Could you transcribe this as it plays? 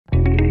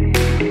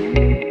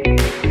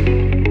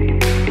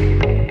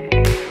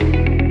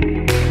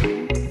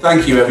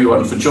Thank you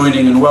everyone for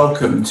joining and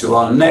welcome to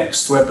our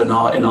next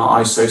webinar in our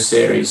ISO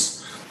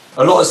series.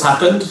 A lot has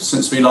happened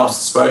since we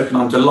last spoke and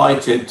I'm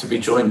delighted to be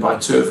joined by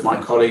two of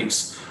my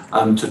colleagues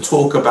to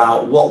talk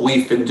about what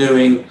we've been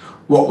doing,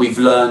 what we've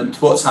learned,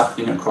 what's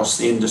happening across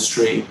the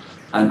industry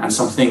and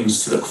some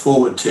things to look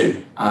forward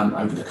to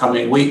over the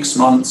coming weeks,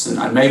 months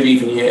and maybe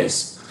even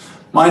years.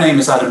 My name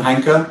is Adam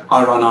Hanke.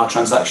 I run our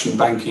transaction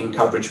banking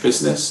coverage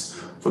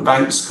business for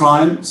banks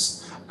clients.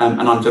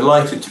 And I'm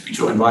delighted to be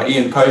joined by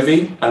Ian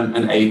Povey and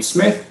Adrian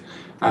Smyth.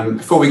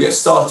 Before we get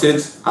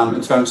started,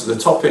 in terms of the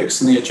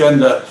topics and the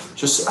agenda,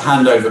 just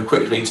hand over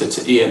quickly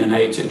to Ian and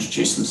Adrian to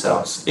introduce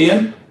themselves.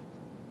 Ian?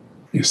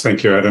 Yes,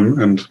 thank you, Adam,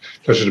 and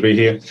pleasure to be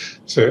here.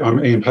 So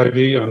I'm Ian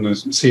Povey. I'm the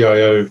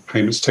CIO of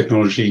Payments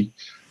Technology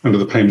under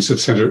the Payments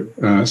Centre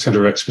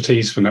of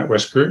Expertise for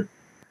NatWest Group.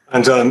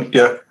 And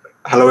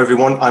hello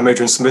everyone. I'm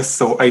Adrian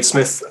Smyth, or Adrian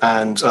Smyth,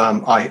 and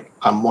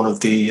I'm one of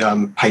the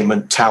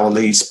payment tower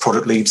leads,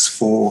 product leads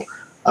for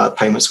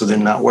payments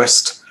within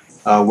NatWest,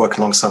 working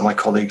alongside my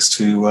colleagues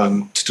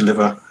to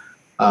deliver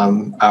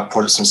our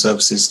products and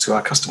services to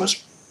our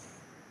customers.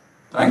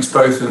 Thanks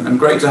both, and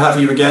great to have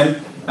you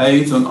again,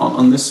 Aid,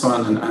 on this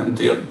one,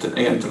 and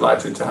Ian,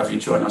 delighted to have you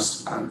join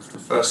us for the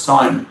first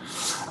time.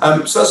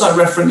 So as I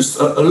referenced,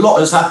 a lot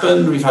has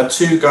happened. We've had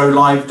 2 go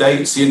live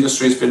dates. The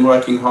industry has been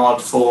working hard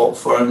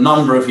for a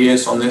number of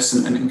years on this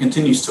and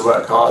continues to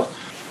work hard.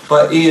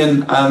 But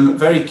Ian,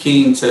 very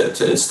keen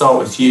to start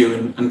with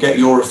you and get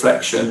your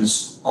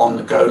reflections on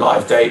the go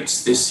live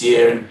dates this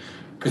year, and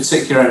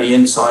particularly any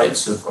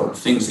insights of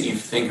things that you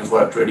think have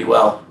worked really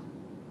well.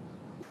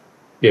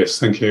 Yes,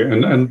 thank you.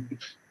 And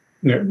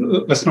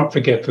let's not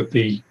forget that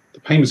the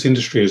payments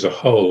industry as a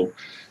whole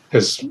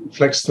has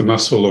flexed the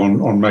muscle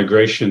on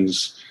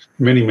migrations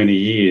many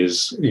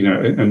years,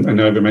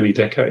 and over many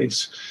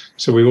decades.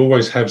 So we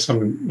always have a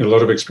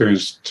lot of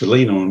experience to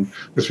lean on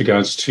with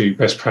regards to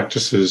best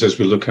practices as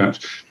we look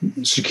at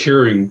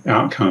securing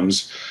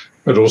outcomes,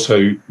 but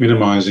also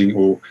minimising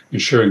or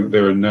ensuring that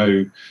there are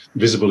no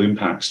visible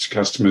impacts to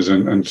customers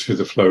and to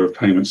the flow of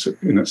payments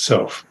in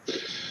itself.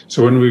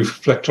 So when we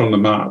reflect on the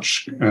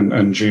March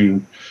and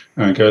June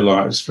go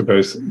lives for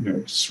both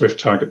SWIFT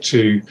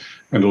TARGET2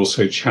 and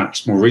also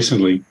CHAPS more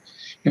recently,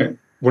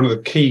 one of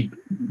the key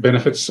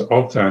benefits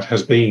of that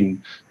has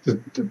been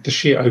the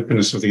sheer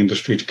openness of the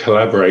industry to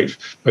collaborate,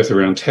 both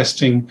around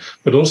testing,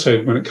 but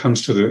also when it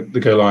comes to the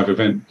go live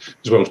event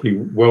as well, to be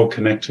well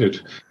connected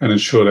and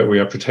ensure that we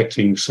are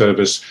protecting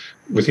service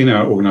within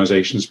our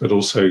organisations, but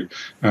also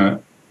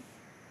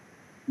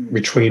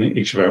between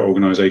each of our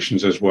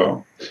organisations as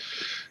well.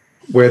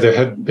 Where there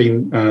had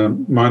been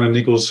minor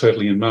niggles,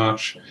 certainly in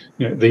March,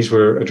 these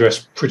were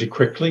addressed pretty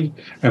quickly,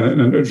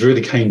 and it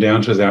really came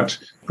down to that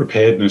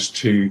preparedness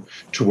to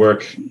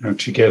work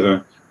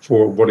together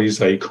for what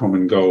is a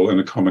common goal and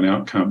a common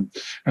outcome.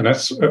 And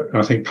that's,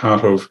 I think,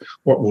 part of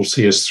what will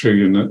see us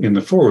through in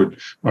the forward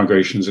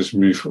migrations as we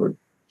move forward.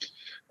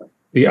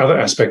 The other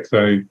aspect,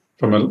 though,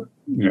 from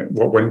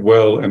what went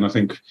well, and I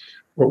think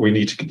what we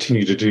need to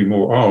continue to do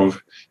more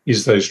of,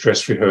 is those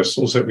dress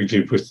rehearsals that we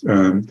did with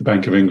the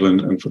Bank of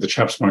England and for the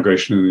CHAPS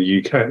migration in the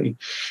UK,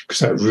 because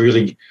that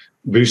really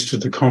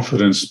boosted the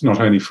confidence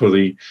not only for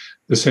the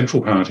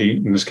central party,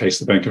 in this case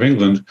the Bank of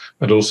England,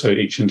 but also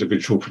each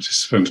individual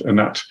participant, and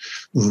that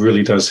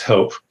really does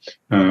help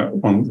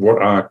on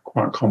what are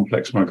quite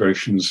complex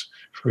migrations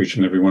for each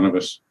and every one of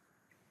us.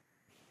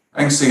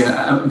 Thanks, Ian.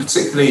 And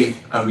particularly,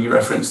 you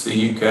referenced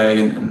the UK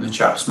and the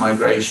CHAPS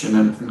migration,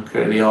 and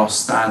clearly our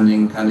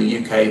standing and the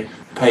UK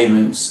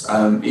payments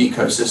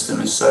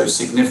ecosystem is so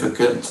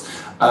significant.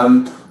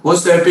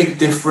 Was there a big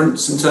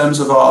difference in terms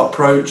of our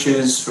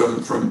approaches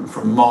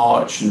from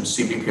March and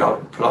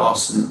CBPR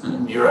Plus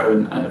and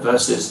Euro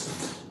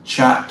versus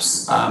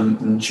CHAPS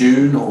in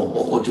June,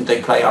 or did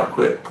they play out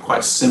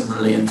quite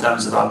similarly in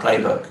terms of our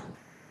playbook?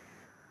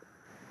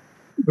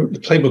 The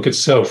playbook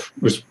itself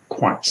was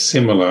quite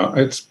similar.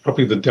 It's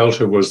probably the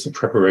delta was the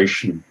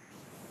preparation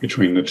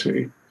between the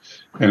two.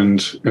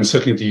 And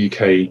certainly the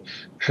UK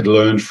had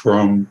learned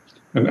from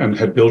and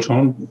had built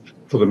on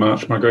for the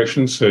March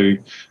migration. So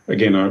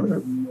again,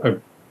 I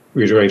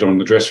reiterate on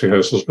the dress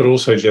rehearsals, but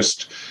also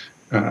just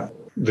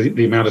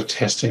the amount of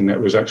testing that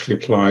was actually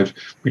applied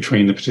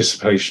between the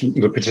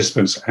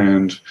participants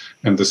and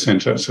the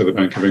centre, so the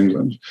Bank of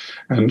England.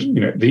 And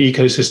the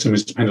ecosystem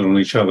is dependent on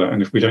each other,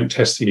 and if we don't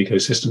test the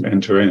ecosystem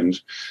end to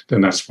end,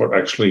 then that's what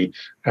actually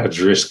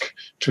adds risk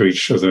to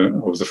each of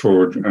the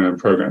forward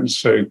programs.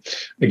 So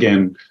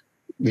again,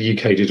 the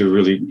UK did a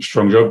really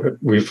strong job, but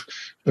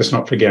let's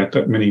not forget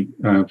that many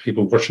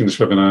people watching this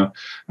webinar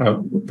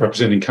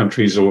representing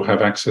countries or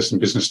have access and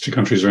business to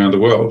countries around the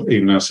world,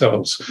 even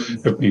ourselves,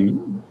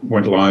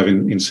 went live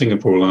in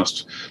Singapore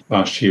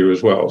last year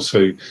as well.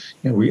 So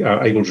we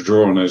are able to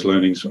draw on those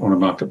learnings on a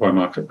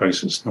market-by-market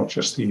basis, not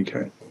just the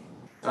UK.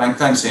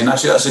 Thanks, Ian.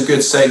 Actually, that's a good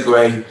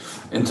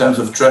segue in terms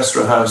of dress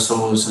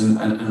rehearsals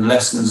and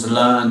lessons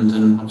learned.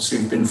 And obviously,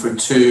 we've been through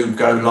 2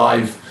 go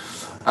live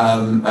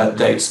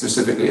dates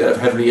specifically that have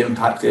heavily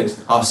impacted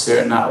us here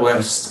at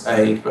NatWest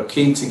Aid, but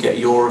keen to get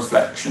your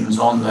reflections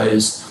on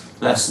those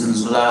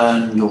lessons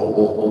learned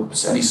or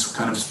any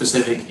kind of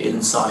specific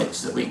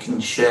insights that we can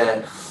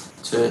share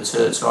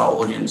to our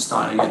audience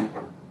dialing in?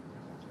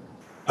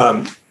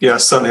 Yeah,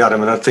 certainly,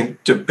 Adam. And I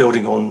think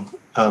building on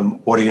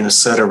what Ian has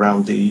said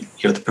around the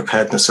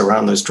preparedness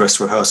around those dress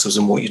rehearsals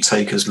and what you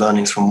take as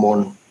learnings from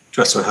one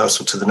dress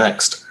rehearsal to the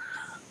next.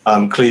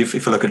 Clearly, if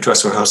you look at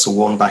dress rehearsal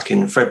 1 back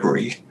in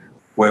February,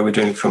 where we're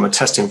doing from a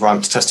test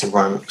environment to test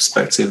environment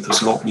perspective,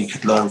 there's a lot you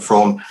could learn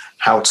from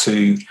how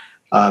to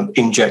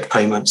inject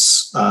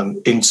payments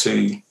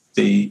into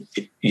the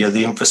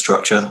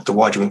infrastructure, the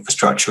wider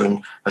infrastructure,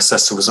 and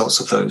assess the results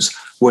of those.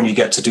 When you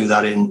get to do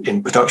that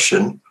in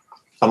production,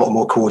 a lot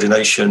more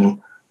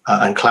coordination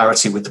and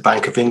clarity with the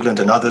Bank of England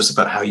and others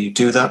about how you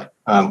do that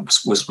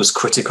was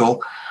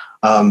critical.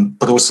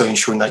 But also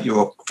ensuring that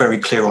you're very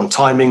clear on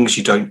timings.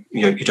 You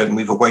don't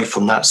move away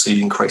from that, so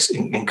you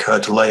incur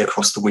delay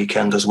across the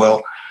weekend as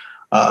well.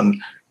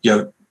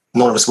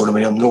 None of us want to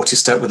be on naughty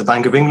step with the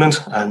Bank of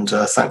England, and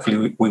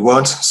thankfully we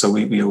weren't. So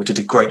we did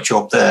a great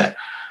job there.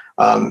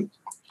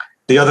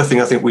 The other thing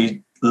I think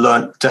we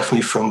learned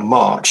definitely from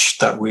March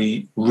that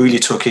we really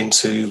took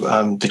into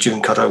the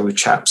June cutover with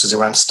CHAPS is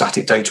around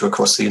static data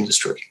across the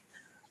industry.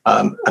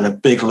 And a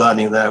big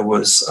learning there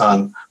was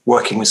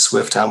working with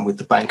SWIFT and with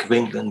the Bank of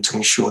England to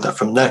ensure that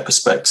from their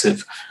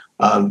perspective,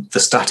 the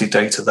static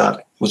data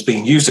that was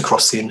being used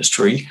across the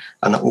industry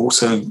and that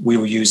also we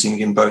were using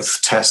in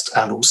both test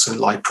and also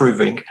live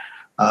proving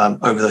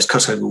over those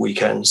cutover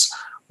weekends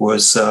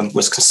was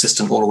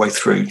consistent all the way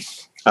through.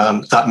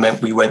 That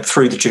meant we went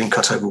through the June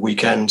cutover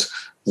weekend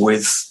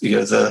with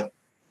the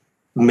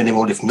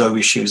minimal, if no,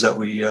 issues that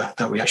we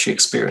actually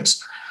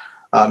experienced.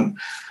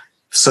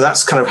 So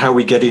that's kind of how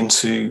we get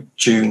into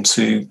June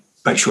to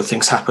make sure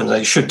things happen as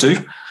they should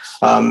do.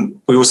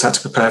 We also had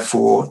to prepare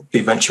for the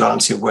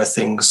eventuality of where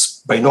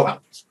things may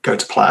not go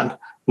to plan,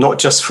 not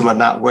just from a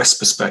NatWest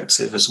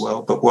perspective as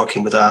well, but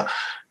working with our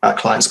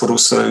clients, but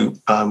also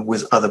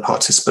with other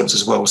participants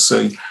as well.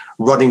 So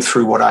running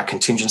through what our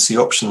contingency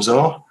options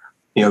are.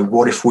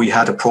 What if we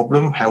had a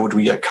problem? How would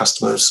we get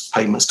customers'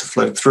 payments to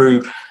flow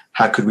through?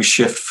 How could we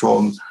shift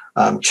from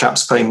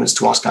CHAPS payments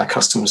to ask our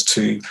customers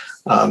to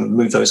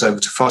move those over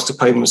to faster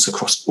payments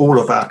across all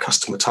of our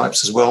customer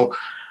types as well?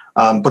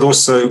 But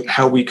also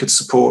how we could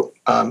support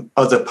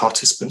other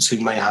participants who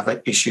may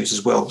have issues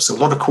as well. So a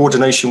lot of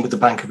coordination with the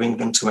Bank of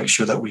England to make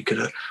sure that we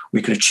could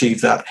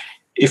achieve that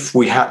if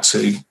we had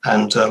to.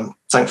 And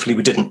thankfully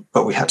we didn't,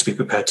 but we had to be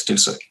prepared to do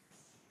so.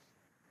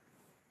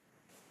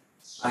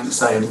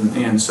 Thanks,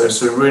 Ian.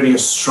 So really a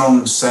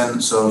strong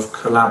sense of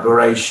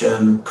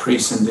collaboration,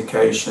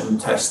 pre-syndication,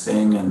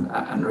 testing,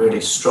 and really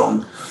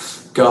strong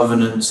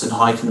governance and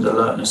heightened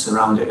alertness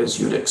around it, as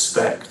you'd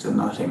expect. And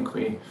I think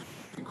we're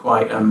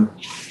quite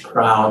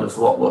proud of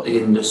what the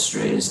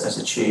industry has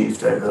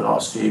achieved over the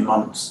last few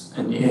months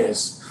and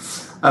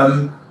years.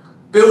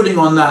 Building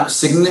on that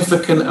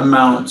significant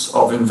amount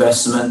of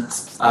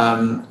investment,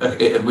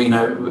 we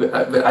know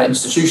at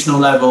institutional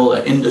level,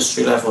 at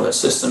industry level, at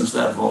systems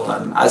level,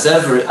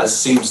 as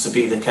seems to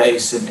be the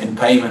case in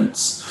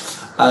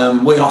payments,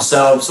 we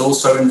ourselves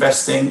also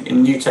investing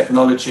in new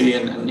technology,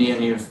 and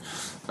Ian, you've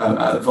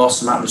a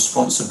vast amount of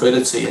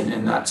responsibility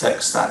in that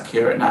tech stack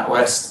here at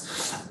NatWest.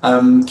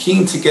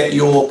 Keen to get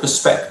your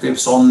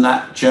perspectives on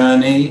that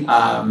journey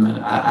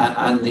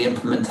and the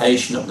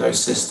implementation of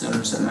those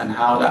systems and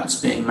how that's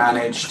being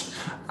managed.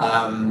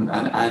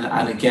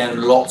 And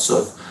again, lots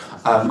of,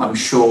 I'm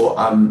sure,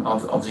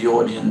 of the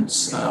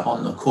audience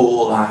on the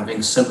call are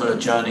having similar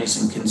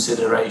journeys and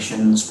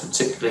considerations,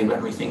 particularly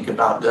when we think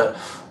about the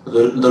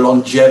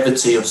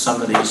longevity of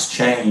some of these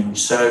change.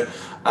 So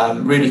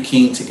really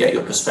keen to get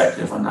your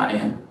perspective on that,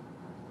 Ian.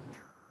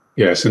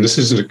 Yes, and this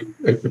is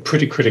a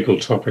pretty critical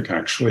topic,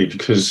 actually,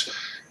 because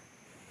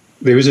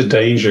there is a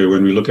danger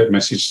when we look at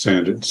message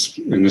standards,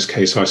 in this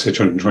case ISO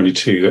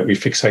 222, that we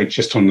fixate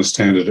just on the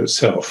standard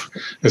itself,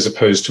 as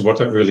opposed to what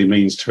that really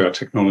means to our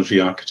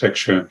technology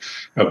architecture,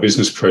 our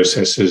business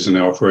processes, and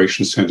our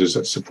operation centers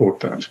that support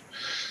that.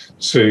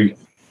 So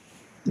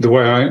the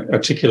way I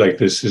articulate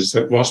this is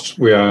that whilst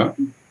we are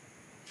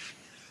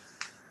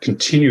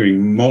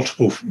continuing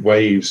multiple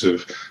waves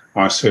of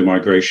ISO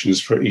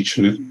migrations for each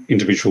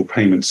individual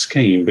payment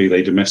scheme, be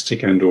they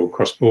domestic and or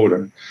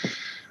cross-border,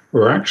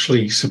 we're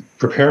actually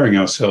preparing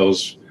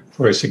ourselves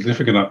for a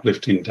significant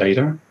uplift in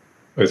data,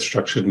 both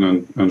structured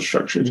and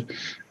unstructured,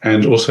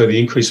 and also the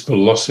increased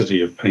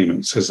velocity of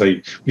payments as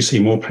we see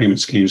more payment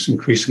schemes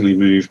increasingly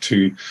move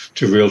to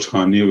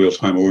real-time, near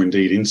real-time, or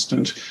indeed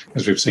instant,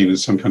 as we've seen in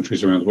some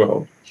countries around the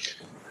world.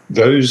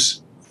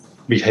 Those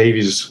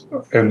behaviors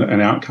and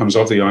outcomes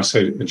of the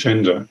ISO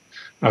agenda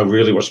are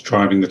really what's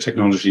driving the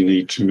technology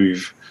need to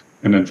move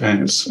and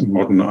advance and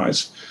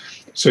modernize.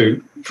 So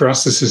for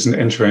us, this is an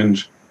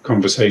end-to-end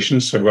conversation.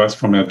 So right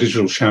from our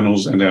digital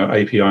channels and our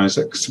APIs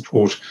that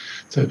support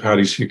third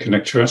parties who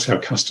connect to us, our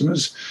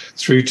customers,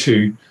 through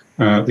to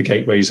the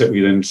gateways that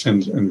we then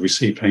send and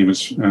receive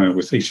payments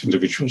with each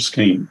individual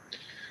scheme.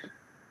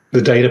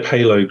 The data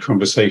payload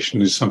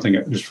conversation is something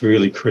that is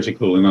really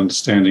critical in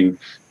understanding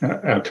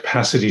our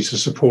capacity to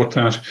support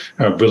that,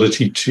 our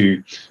ability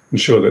to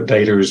ensure that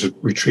data is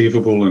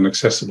retrievable and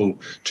accessible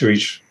to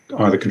each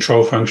either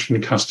control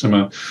function,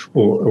 customer,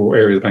 or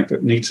area of the bank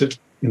that needs it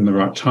in the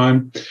right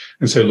time.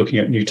 And so looking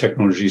at new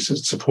technologies that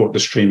support the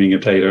streaming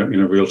of data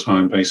in a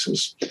real-time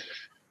basis.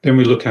 Then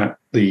we look at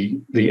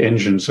the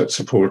engines that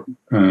support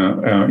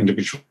our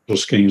individual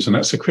schemes, and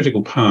that's a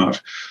critical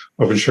part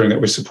of ensuring that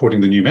we're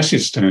supporting the new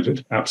message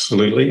standard,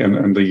 absolutely,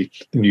 and the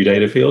new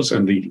data fields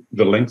and the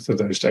length of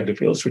those data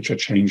fields, which are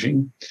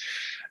changing,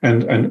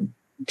 and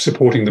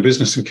supporting the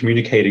business and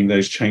communicating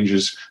those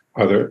changes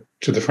either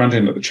to the front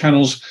end of the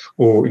channels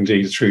or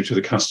indeed through to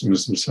the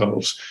customers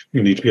themselves,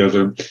 who need to be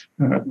able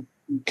to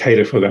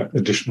cater for that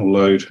additional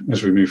load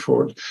as we move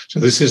forward.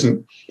 So this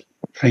isn't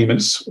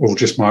payments or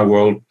just my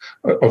world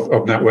of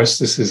NatWest.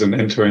 This is an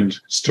end-to-end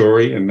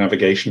story and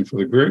navigation for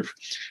the group,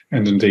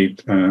 and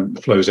indeed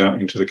flows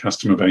out into the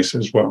customer base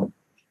as well.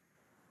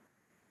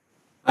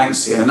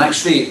 Thanks, Ian. And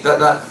actually,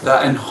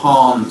 that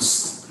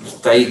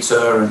enhanced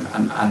data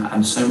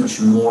and so much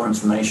more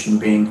information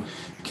being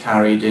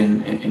carried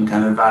in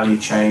kind of value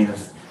chain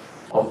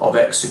of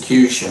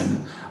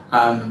execution.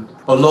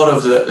 A lot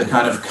of the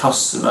kind of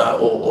customer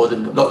or a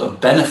lot of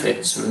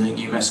benefits from the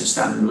new message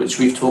standard, which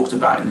we've talked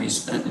about in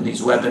these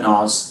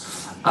webinars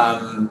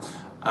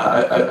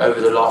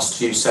over the last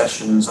few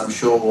sessions, I'm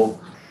sure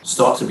will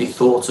start to be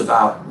thought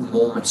about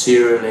more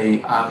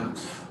materially.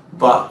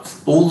 But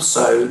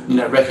also,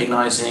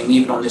 recognizing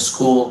even on this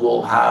call,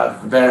 we'll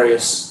have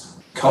various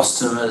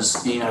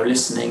customers,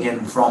 listening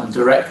in, from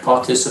direct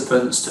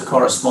participants to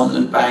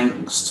correspondent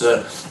banks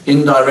to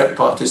indirect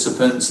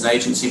participants and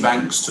agency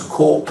banks to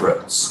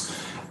corporates.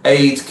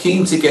 Aid,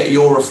 keen to get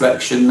your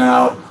reflection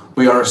now.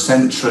 We are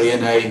essentially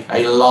in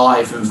a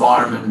live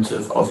environment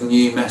of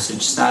new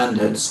message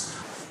standards.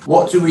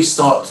 What are we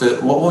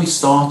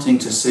starting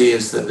to see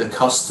is that the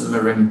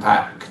customer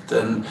impact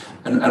and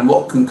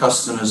what can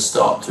customers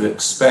start to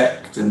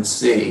expect and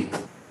see?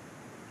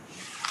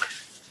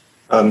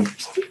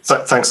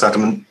 Thanks,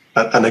 Adam.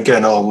 And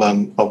again,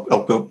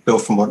 I'll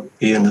build from what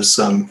Ian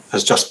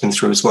has just been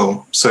through as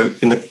well. So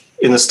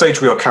in the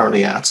stage we are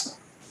currently at,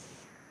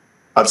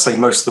 I'd say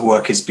most of the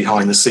work is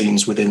behind the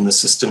scenes within the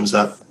systems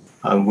that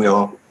we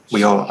are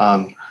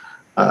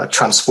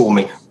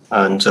transforming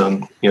and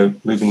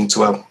moving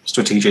into our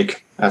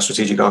strategic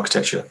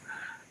architecture.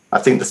 I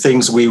think the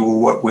things we will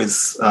work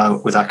with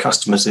our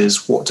customers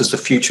is, what does the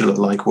future look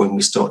like when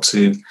we start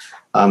to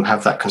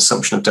have that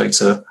consumption of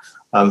data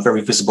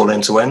very visible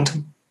end to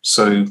end?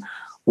 So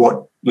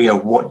what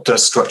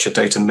does structured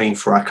data mean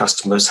for our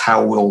customers?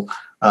 How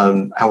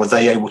are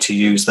they able to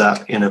use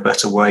that in a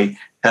better way?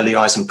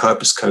 LEIs and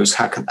purpose codes,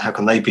 how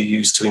can they be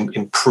used to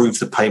improve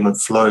the payment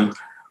flow?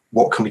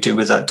 What can we do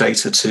with that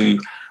data to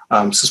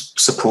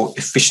support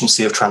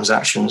efficiency of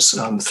transactions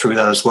through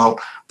that as well?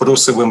 But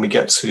also when we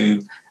get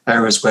to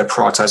areas where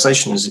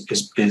prioritization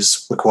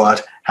is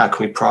required, how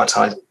can we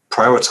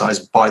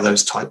prioritize by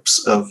those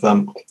types of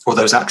or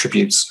those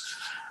attributes?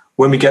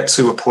 When we get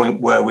to a point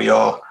where we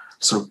are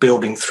sort of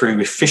building through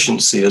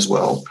efficiency as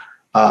well,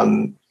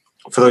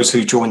 for those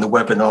who joined the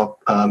webinar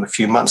a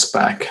few months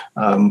back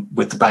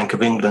with the Bank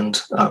of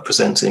England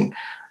presenting,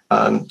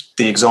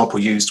 the example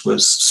used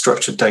was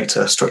structured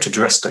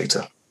address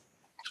data,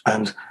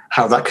 and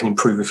how that can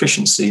improve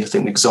efficiency. I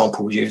think the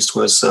example used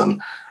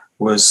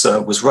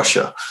was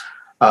Russia.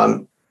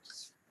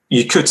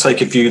 You could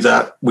take a view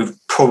that we've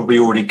probably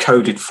already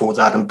coded for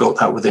that and built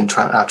that within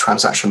our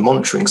transaction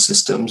monitoring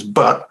systems,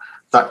 but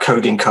that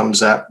coding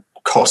comes at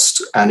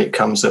cost, and it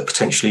comes at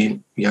potentially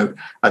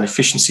an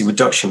efficiency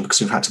reduction because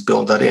we've had to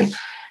build that in.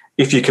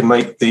 If you can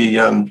make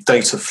the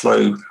data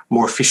flow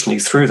more efficiently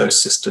through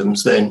those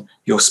systems, then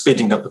you're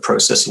speeding up the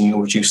process and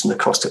you're reducing the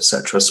cost,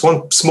 etc. It's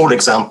one small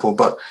example,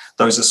 but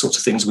those are sorts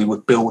of things we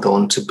would build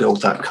on to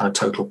build that kind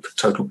of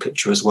total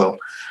picture as well.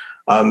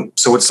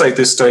 So I would say at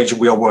this stage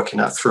we are working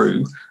that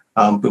through,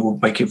 but we'll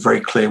make it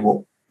very clear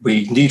what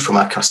we need from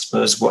our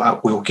customers,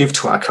 what we'll give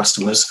to our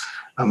customers,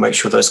 and make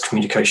sure those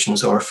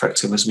communications are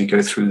effective as we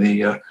go through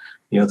the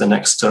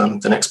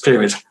next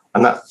period.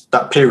 And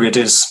that period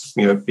is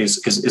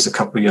a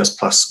couple of years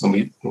plus when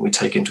we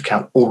take into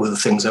account all of the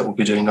things that we'll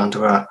be doing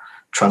under our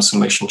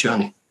transformation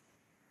journey.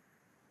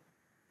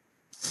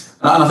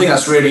 And I think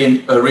that's really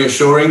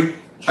reassuring,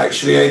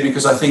 actually, Aid,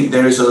 because I think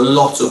there is a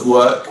lot of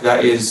work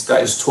that is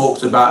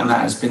talked about and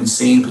that has been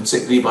seen,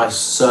 particularly by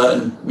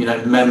certain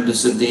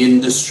members of the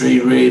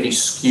industry, really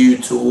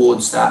skewed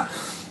towards that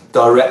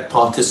direct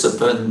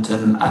participant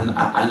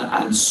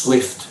and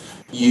swift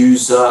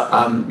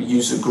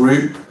user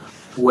group,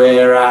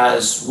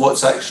 whereas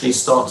what's actually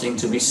starting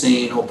to be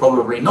seen, or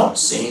probably not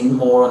seen,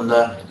 more on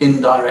the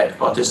indirect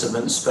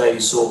participant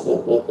space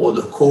or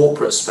the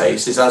corporate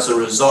space, is as a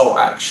result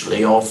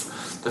actually of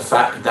the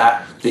fact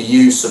that the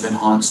use of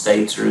enhanced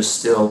data is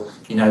still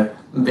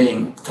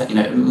being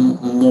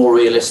more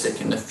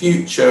realistic in the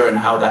future, and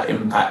how that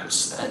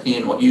impacts,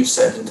 Ian, what you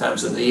said in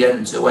terms of the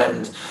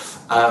end-to-end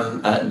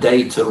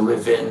data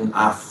within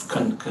our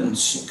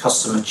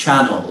customer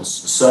channels.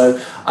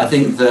 So I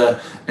think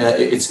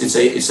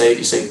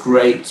it's a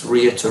great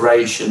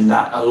reiteration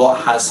that a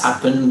lot has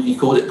happened. You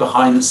called it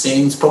behind the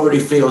scenes. Probably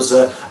feels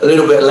a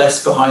little bit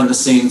less behind the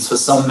scenes for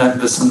some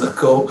members on the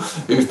call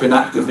who've been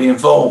actively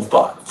involved,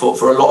 but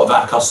for a lot of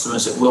our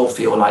customers it will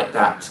feel like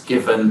that,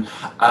 given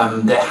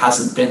there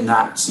hasn't been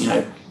that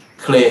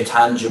clear,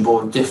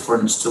 tangible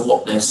difference to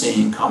what they're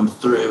seeing come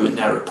through in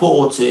their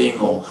reporting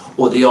or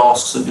the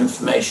asks of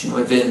information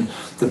within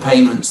the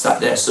payments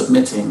that they're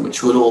submitting,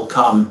 which will all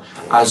come,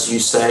 as you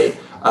say,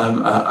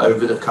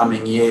 over the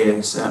coming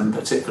years,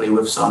 particularly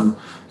with some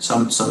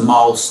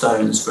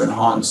milestones for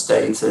enhanced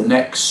data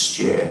next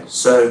year.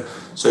 So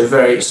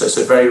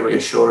very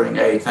reassuring.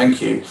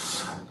 Thank you.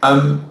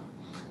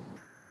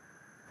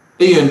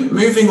 Ian,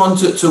 moving on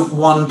to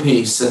one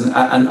piece,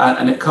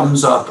 and it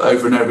comes up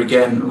over and over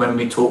again when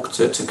we talk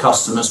to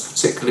customers,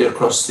 particularly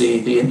across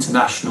the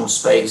international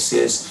space,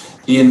 is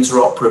the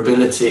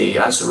interoperability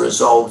as a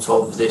result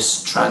of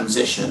this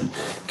transition.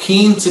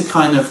 Keen to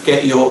kind of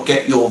get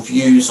your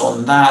views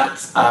on that.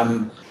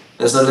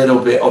 There's a little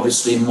bit,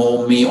 obviously,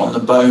 more meat on the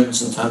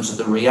bones in terms of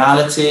the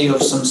reality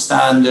of some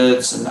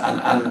standards and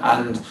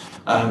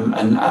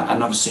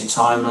obviously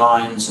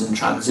timelines and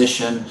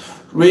transition.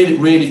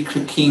 Really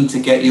keen to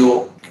get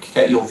your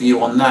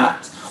view on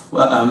that.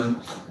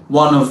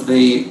 One of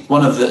the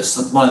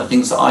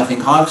things that I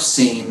think I've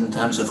seen in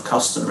terms of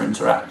customer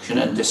interaction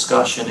and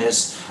discussion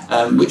is,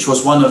 which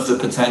was one of the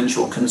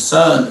potential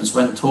concerns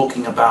when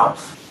talking about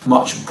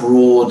much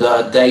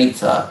broader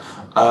data,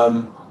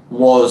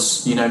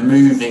 was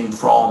moving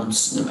from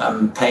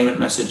payment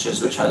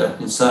messages which had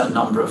a certain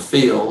number of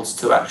fields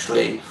to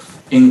actually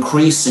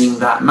increasing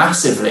that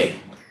massively,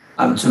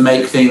 to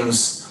make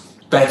things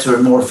better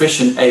and more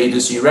efficient,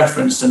 as you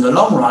referenced, in the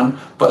long run,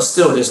 but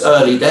still there's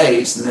early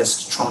days and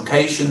there's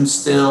truncation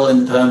still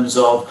in terms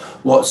of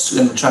what's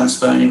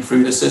transferring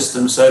through the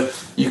system. So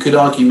you could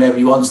argue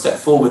maybe one step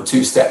forward,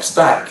 two steps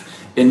back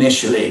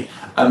initially.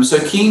 So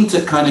keen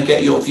to kind of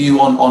get your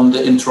view on the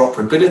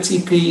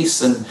interoperability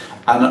piece and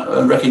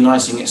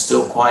recognizing it's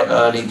still quite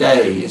early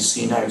days,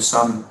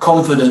 some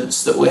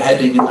confidence that we're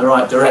heading in the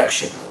right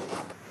direction.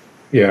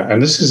 Yeah,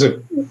 and this is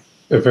a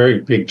very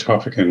big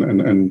topic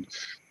and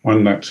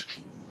one that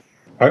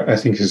I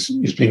think has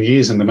been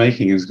years in the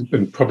making, is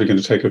probably going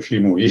to take a few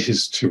more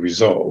years to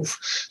resolve.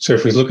 So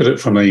if we look at it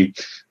from the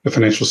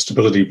Financial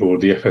Stability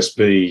Board, the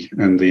FSB,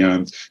 and the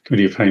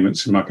Committee of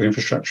Payments and Market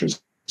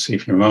Infrastructures,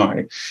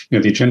 CPMI, the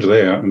agenda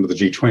there under the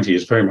G20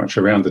 is very much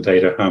around the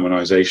data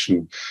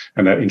harmonization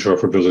and that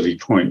interoperability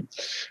point.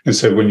 And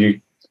so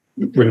when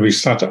we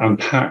start to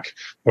unpack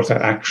what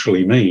that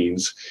actually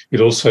means, it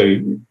also,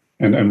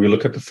 and we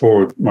look at the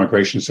forward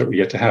migrations that we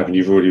yet to have, and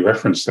you've already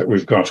referenced that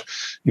we've got,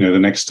 the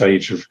next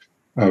stage of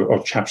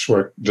CHAPS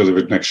work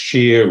delivered next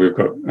year. We've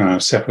got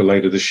SEPA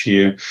later this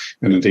year,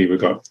 and indeed we've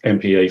got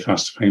MPA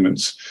faster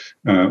payments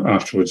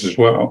afterwards as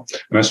well.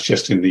 And that's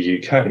just in the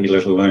UK,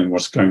 let alone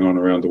what's going on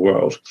around the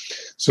world.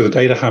 So the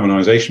data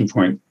harmonization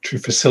point to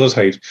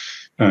facilitate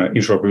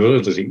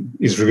interoperability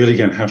is really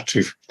going to have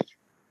to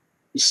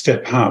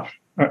step up,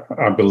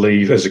 I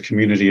believe, as a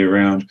community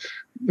around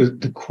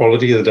the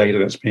quality of the data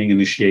that's being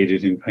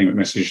initiated in payment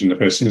message in the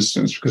first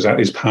instance, because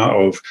that is part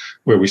of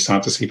where we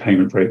start to see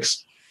payment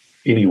breaks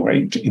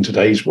anyway in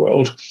today's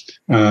world,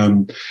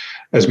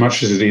 as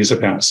much as it is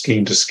about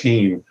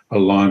scheme-to-scheme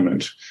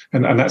alignment.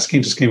 And that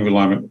scheme-to-scheme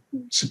alignment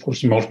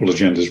supports multiple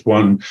agendas.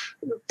 One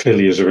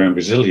clearly is around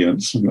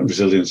resilience and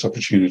resilience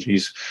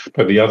opportunities,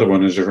 but the other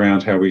one is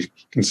around how we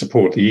can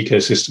support the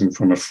ecosystem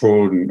from a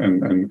fraud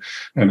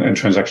and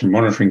transaction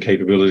monitoring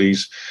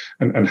capabilities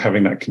and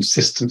having that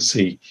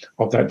consistency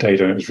of that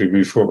data as we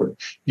move forward.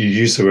 You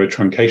used the word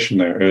truncation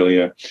there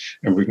earlier,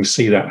 and we can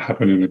see that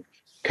happen in a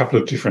couple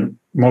of different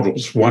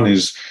models. One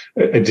is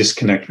a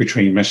disconnect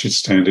between message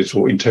standards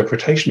or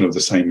interpretation of the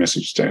same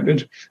message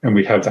standard, and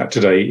we have that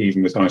today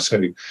even with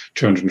ISO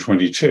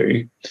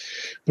 222,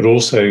 but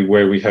also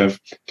where we have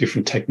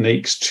different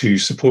techniques to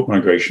support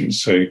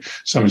migrations. So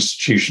some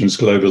institutions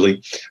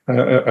globally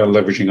are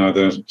leveraging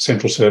either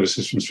central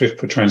services from SWIFT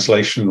for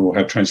translation or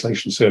have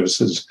translation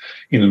services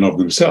in and of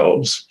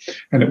themselves,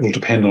 and it will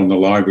depend on the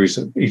libraries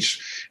that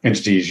each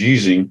entity is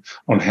using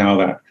on how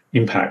that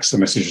impacts the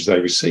messages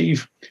they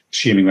receive,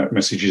 assuming that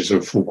message is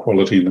of full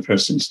quality in the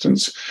first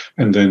instance,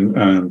 and then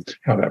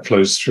how that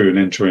flows through an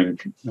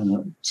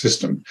end-to-end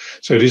system.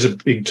 So it is a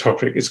big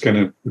topic. It's going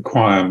to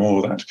require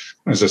more of that,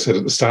 as I said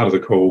at the start of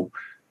the call,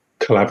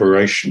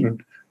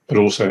 collaboration, but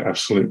also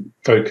absolute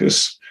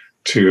focus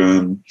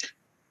to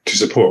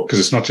support, because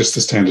it's not just the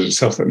standard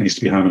itself that needs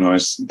to be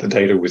harmonized. The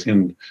data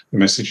within the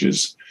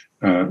messages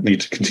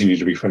need to continue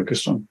to be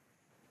focused on.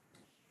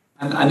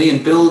 And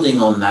Ian, building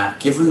on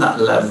that, given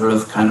that level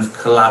of kind of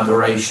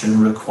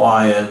collaboration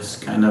required,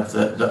 kind of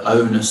the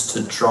onus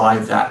to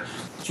drive that,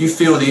 do you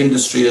feel the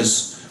industry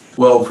is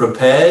well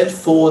prepared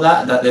for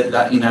that? That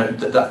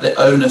the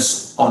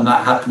onus on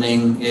that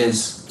happening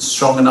is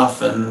strong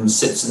enough and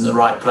sits in the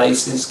right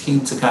places?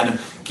 Keen to kind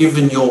of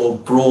given your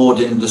broad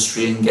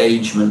industry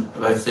engagement,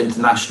 both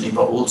internationally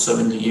but also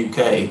in the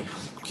UK,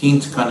 keen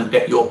to kind of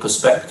get your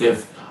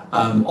perspective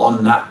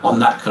on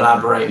that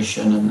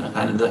collaboration and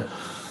kind of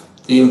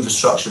the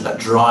infrastructure that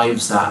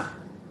drives that.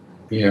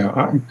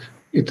 Yeah,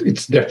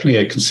 it's definitely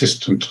a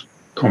consistent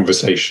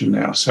conversation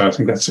now, so I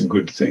think that's a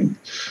good thing.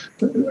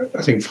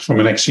 I think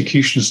from an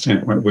execution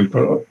standpoint, we've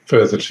got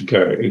further to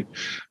go,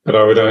 but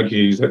I would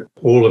argue that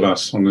all of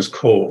us on this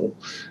call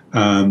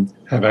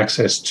have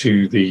access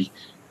to the,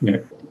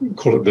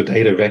 call it the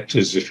data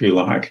vectors, if you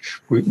like.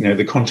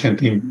 The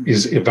content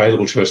is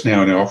available to us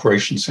now in our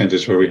operations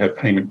centres, where we have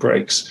payment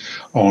breaks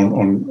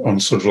on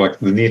sort of like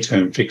the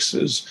near-term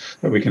fixes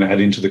that we can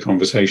add into the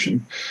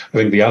conversation. I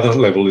think the other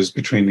level is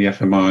between the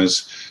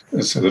FMIs,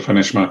 so the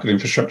financial market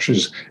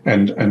infrastructures,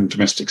 and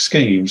domestic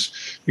schemes,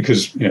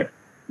 because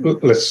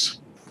let's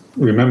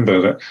remember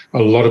that a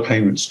lot of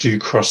payments do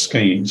cross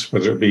schemes,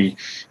 whether it be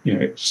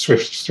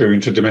SWIFT through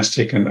into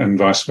domestic and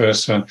vice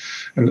versa,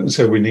 and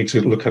so we need to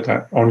look at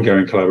that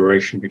ongoing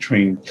collaboration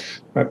between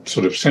that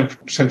sort of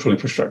central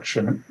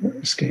infrastructure,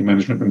 scheme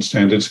management and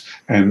standards,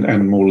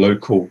 and more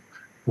local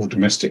or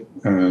domestic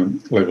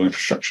level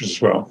infrastructures as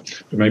well.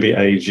 But maybe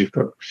Age, you've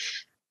got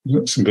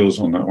some bills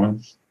on that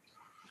one.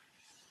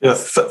 Yeah,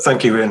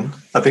 thank you, Ian.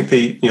 I think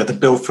the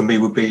bill for me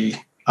would be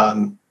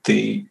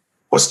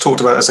what's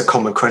talked about as a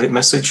common credit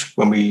message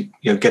when we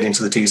get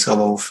into the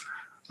detail of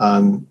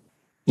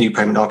new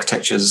payment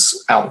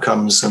architectures,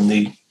 outcomes, and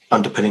the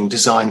underpinning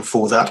design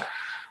for that.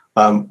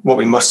 What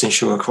we must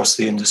ensure across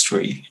the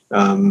industry,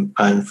 and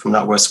from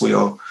NatWest we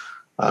are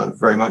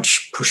very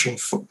much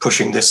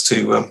pushing this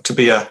to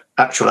be an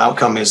actual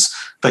outcome, is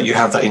that you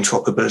have that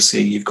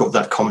interoperability, you've got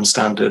that common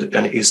standard,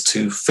 and it is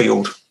to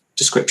field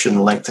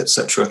description, length,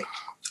 etc.,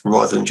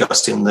 rather than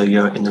just in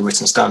the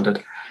written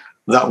standard.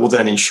 That will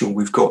then ensure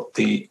we've got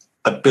the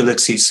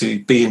ability to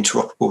be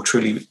interoperable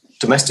truly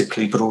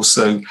domestically, but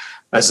also,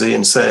 as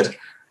Ian said,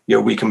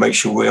 we can make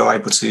sure we are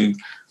able to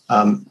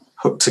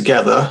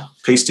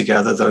piece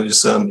together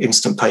those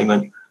instant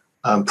payment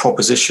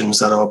propositions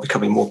that are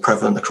becoming more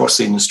prevalent across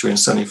the industry. And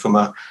certainly from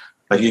a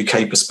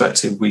UK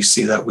perspective, we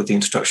see that with the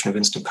introduction of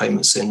instant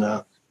payments in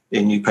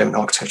new payment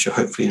architecture,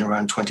 hopefully in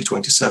around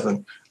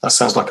 2027. That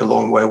sounds like a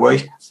long way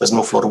away. There's an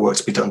awful lot of work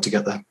to be done to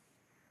get there.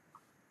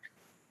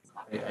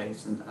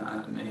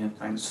 And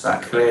thanks for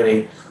that.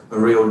 Clearly a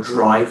real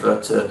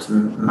driver to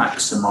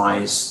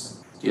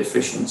maximise the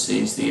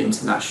efficiencies, the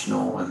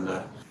international and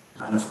the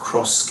kind of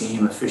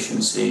cross-scheme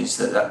efficiencies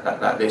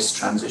that this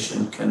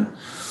transition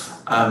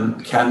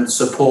can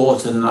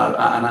support. And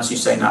as you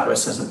say,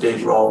 NatWest has a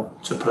big role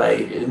to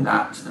play in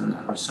that,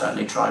 and we're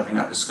certainly driving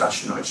that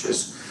discussion, which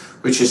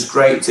is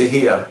great to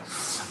hear.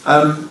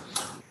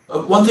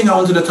 One thing I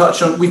wanted to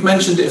touch on, we've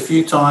mentioned it a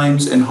few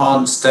times,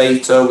 enhanced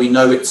data. We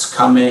know it's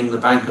coming. The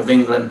Bank of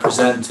England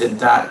presented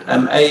that.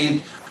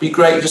 It'd be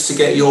great just to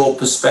get your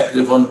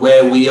perspective on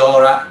where we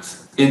are at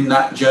in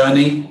that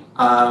journey,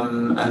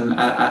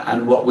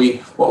 and what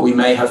we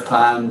may have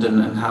planned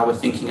and how we're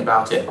thinking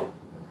about it.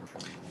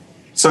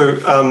 So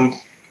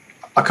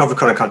I cover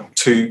kind of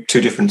two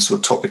different sort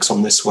of topics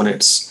on this one.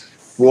 It's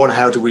one,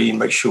 how do we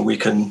make sure we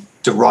can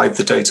derive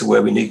the data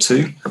where we need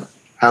to?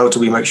 How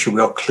do we make sure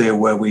we are clear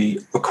where we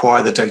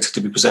require the data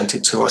to be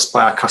presented to us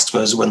by our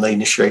customers when they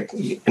initiate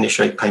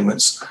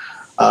payments?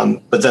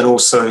 But then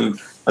also,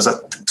 as I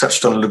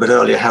touched on a little bit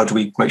earlier, how do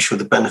we make sure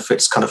the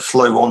benefits kind of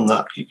flow on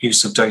that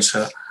use of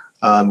data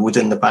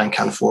within the bank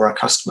and for our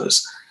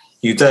customers?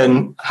 You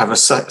then have a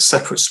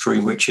separate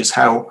stream, which is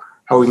how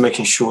are we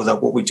making sure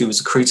that what we do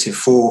is accretive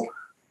for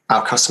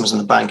our customers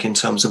and the bank in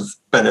terms of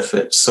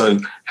benefits? So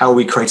how are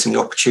we creating the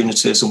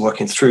opportunities and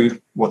working through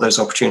what those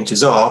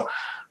opportunities are?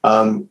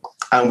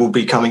 And we'll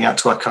be coming out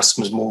to our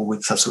customers more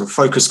with sort of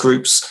focus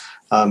groups,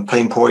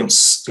 pain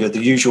points, the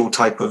usual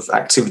type of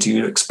activity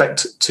you'd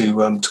expect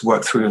to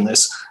work through in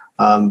this.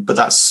 But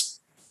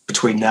that's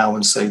between now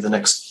and, say, the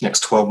next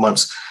 12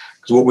 months.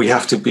 Because what we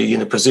have to be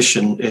in a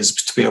position is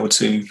to be able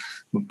to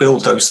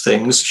build those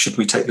things, should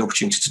we take the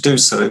opportunity to do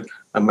so,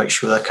 and make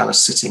sure they're kind of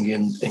sitting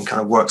in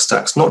kind of work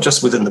stacks, not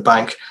just within the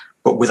bank,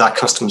 but with our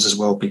customers as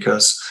well,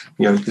 because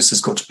this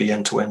has got to be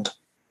end to end.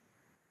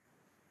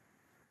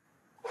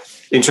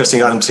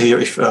 Interesting, Adam, to hear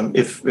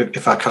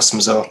if our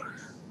customers are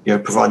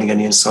providing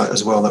any insight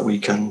as well that we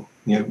can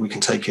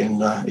take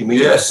in immediately.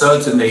 Yeah,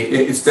 certainly.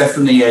 It's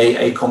definitely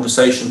a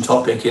conversation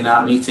topic in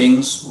our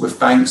meetings with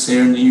banks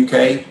here in the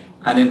UK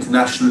and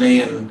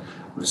internationally, and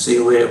obviously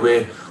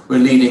we're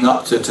leading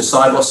up to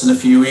Cybos in a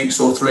few weeks.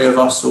 All three of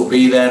us will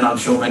be there, and I'm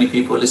sure many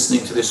people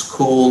listening to this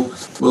call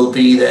will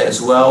be there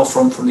as well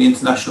from the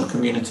international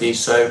community.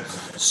 So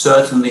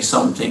certainly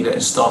something that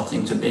is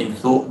starting to being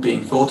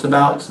thought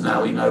about.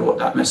 Now we know what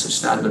that message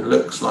standard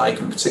looks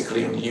like, and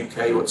particularly in the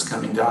UK, what's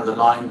coming down the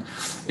line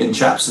in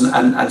CHAPS,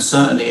 and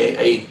certainly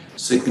a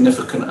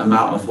significant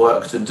amount of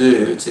work to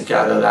do to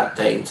gather that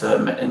data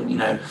and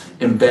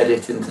embed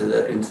it into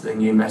the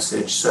new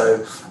message.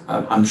 So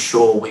I'm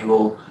sure we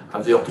will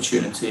have the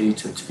opportunity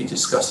to be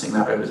discussing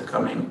that over the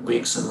coming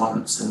weeks and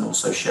months, and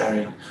also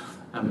sharing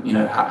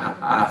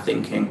our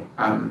thinking.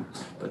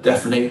 But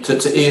definitely,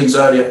 to Ian's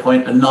earlier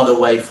point, another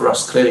way for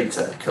us clearly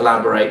to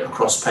collaborate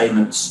across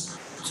payments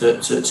to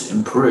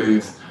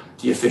improve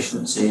the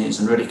efficiencies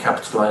and really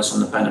capitalise on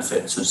the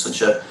benefits of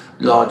such a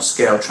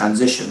large-scale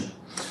transition.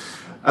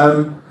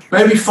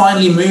 Maybe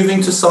finally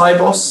moving to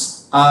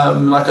Cybos.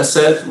 Like I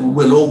said,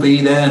 we'll all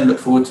be there and look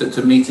forward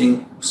to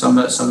meeting some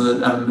of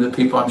the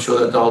people I'm sure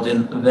that dialed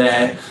in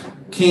there.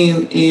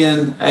 Keen,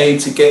 Ian,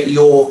 to get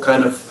your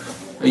kind of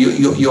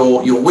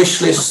your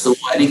wish list or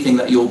anything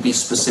that you'll be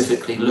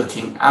specifically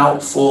looking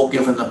out for,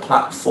 given the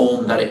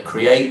platform that it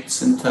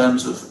creates in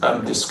terms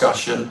of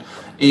discussion.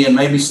 Ian,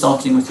 maybe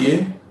starting with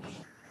you.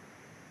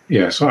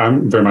 Yeah, so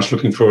I'm very much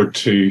looking forward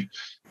to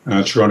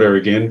Toronto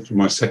again for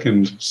my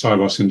second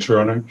Cybos in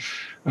Toronto,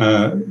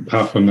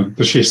 apart from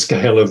the sheer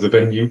scale of the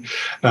venue.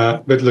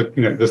 But look,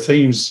 the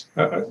themes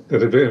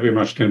that are very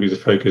much going to be the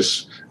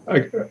focus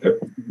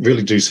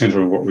really do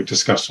centre on what we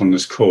discussed on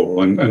this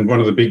call. And one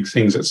of the big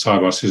things at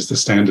Cybos is the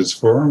standards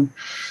forum.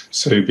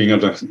 So being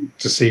able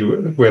to see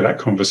where that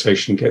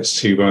conversation gets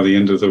to by the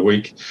end of the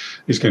week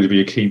is going to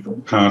be a key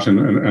part and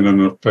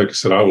a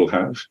focus that I will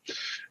have.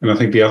 And I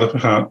think the other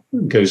part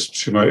goes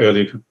to my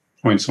earlier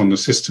points on the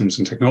systems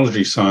and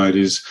technology side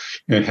is,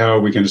 how are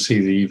we going to see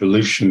the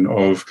evolution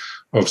of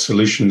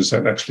solutions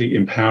that actually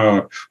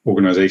empower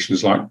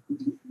organizations like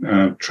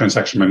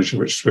Transaction Manager,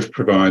 which Swift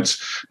provides,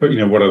 but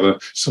what other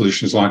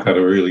solutions like that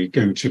are really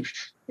going to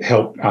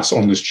help us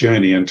on this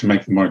journey and to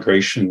make the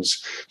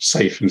migrations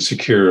safe and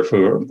secure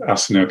for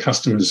us and our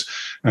customers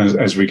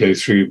as we go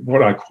through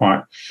what are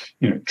quite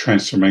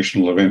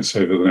transformational events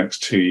over the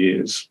next 2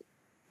 years.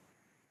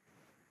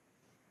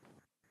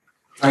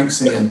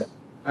 Thanks, Ian.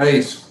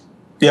 Ace.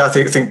 Yeah, I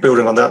think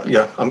building on that,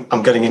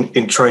 I'm getting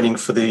in training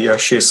for the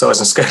sheer size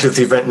and scale of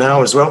the event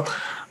now as well.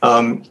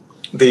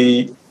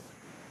 The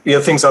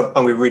things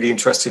I'm really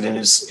interested in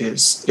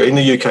is in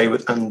the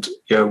UK and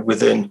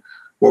within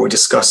what we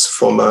discuss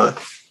from a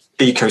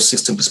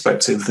ecosystem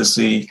perspective, there's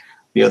the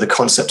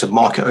concept of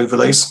market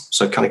overlays.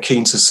 So kind of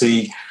keen to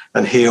see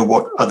and hear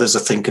what others are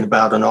thinking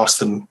about and ask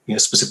them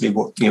specifically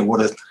what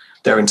are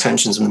their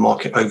intentions in the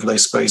market overlay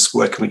space.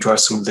 Where can we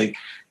drive some of the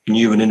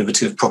new and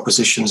innovative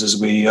propositions as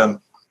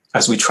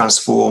we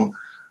transform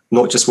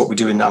not just what we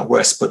do in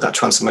NatWest, but that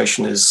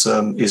transformation is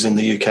in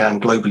the UK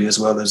and globally as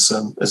well,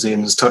 as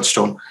Ian has touched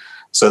on.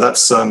 So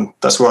that's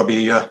where I'll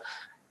be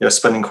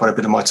spending quite a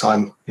bit of my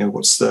time.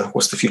 What's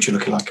the future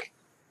looking like,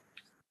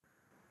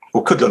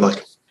 or could look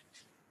like?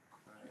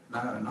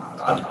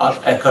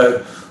 I'd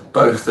echo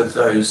both of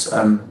those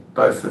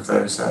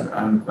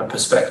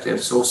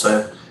perspectives.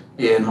 Also,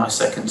 Ian, my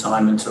second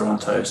time in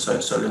Toronto,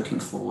 so looking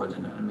forward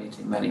and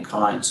meeting many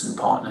clients and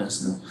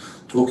partners and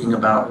talking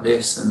about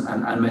this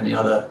and many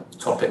other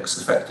topics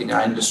affecting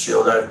our industry,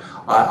 although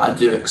I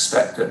do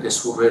expect that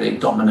this will really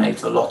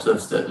dominate a lot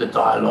of the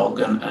dialogue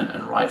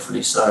and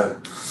rightfully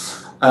so.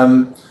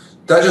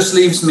 That just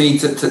leaves me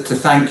to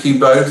thank you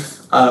both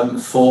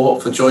for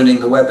joining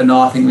the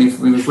webinar. I think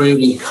we've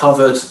really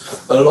covered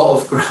a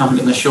lot of ground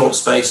in a short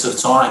space of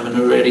time and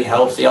a really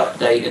healthy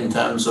update in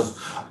terms of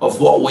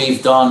what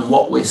we've done,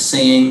 what we're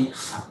seeing,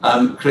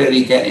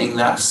 clearly getting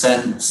that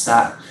sense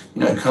that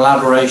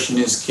collaboration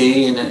is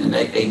key in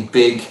a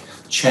big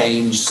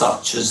change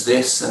such as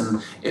this,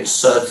 and it's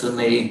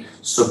certainly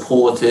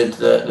supported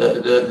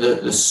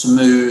the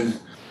smooth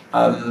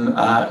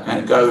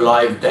go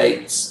live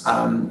dates,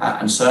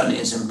 and certainly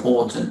is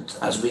important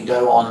as we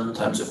go on in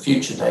terms of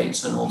future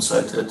dates and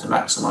also to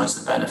maximise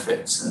the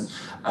benefits,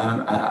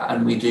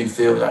 and we do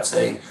feel that's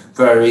a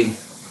very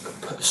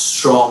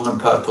strong and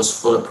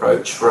purposeful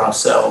approach for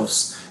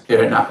ourselves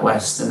here at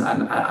NatWest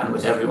and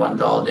with everyone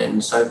dialed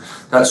in. So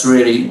that's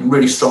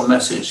really strong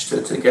message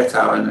to get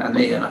out, and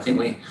Ian, I think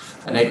we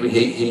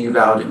hear you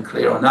loud and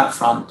clear on that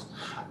front.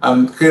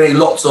 Clearly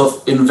lots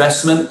of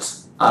investment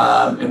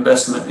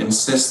in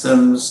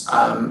systems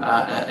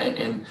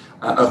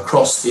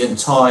across the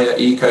entire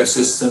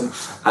ecosystem,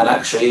 and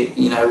actually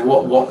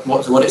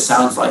what it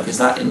sounds like is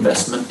that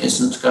investment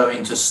isn't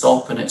going to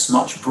stop, and it's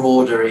much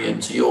broader, Ian,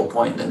 to your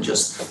point, than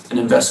just an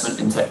investment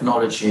in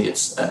technology.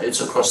 It's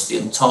across the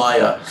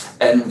entire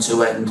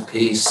end-to-end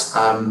piece,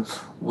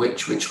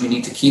 which we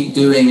need to keep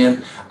doing.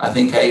 And I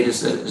think, Aid,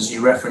 as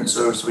you reference,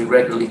 or as we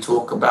regularly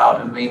talk about,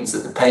 it means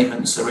that the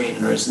payments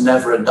arena is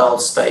never a dull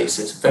space.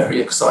 It's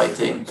very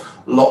exciting,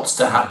 lots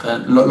to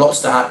happen,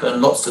 lots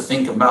to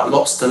think about,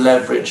 lots to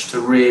leverage to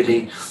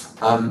really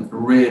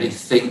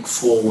think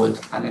forward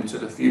and into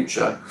the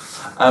future.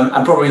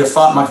 And probably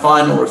my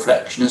final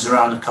reflection is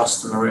around the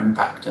customer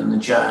impact and the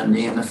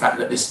journey, and the fact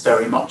that this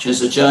very much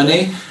is a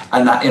journey,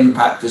 and that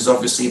impact is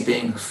obviously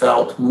being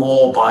felt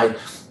more by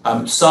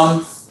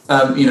some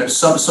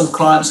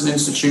clients and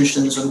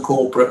institutions and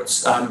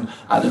corporates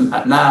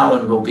at now,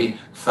 and will be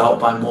felt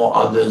by more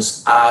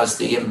others as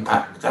the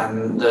impact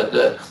and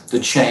the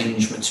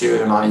change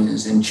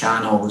materializes in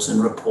channels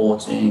and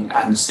reporting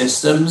and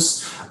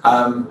systems.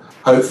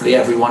 Hopefully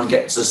everyone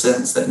gets a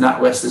sense that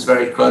NatWest is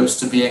very close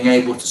to being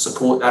able to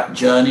support that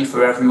journey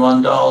for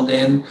everyone dialed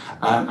in,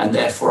 and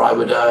therefore I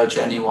would urge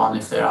anyone,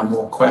 if there are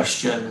more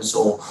questions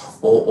or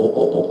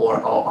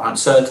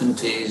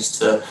uncertainties,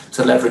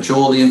 to leverage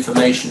all the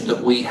information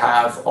that we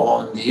have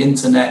on the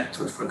internet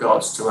with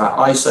regards to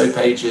our ISO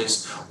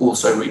pages,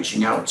 also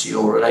reaching out to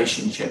your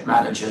relationship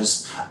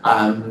managers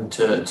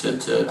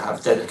to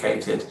have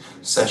dedicated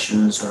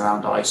sessions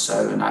around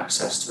ISO and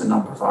access to a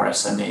number of our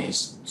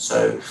SMEs.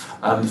 So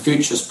the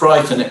future's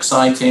bright and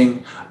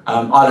exciting.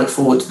 I look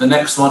forward to the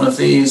next one of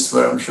these,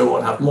 where I'm sure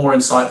we'll have more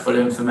insightful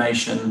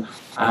information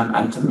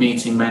and to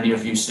meeting many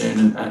of you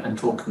soon and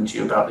talking to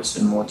you about this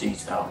in more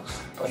detail.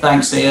 But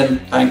thanks, Ian,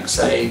 thanks,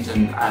 Aid,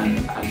 and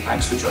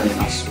thanks for joining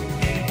us.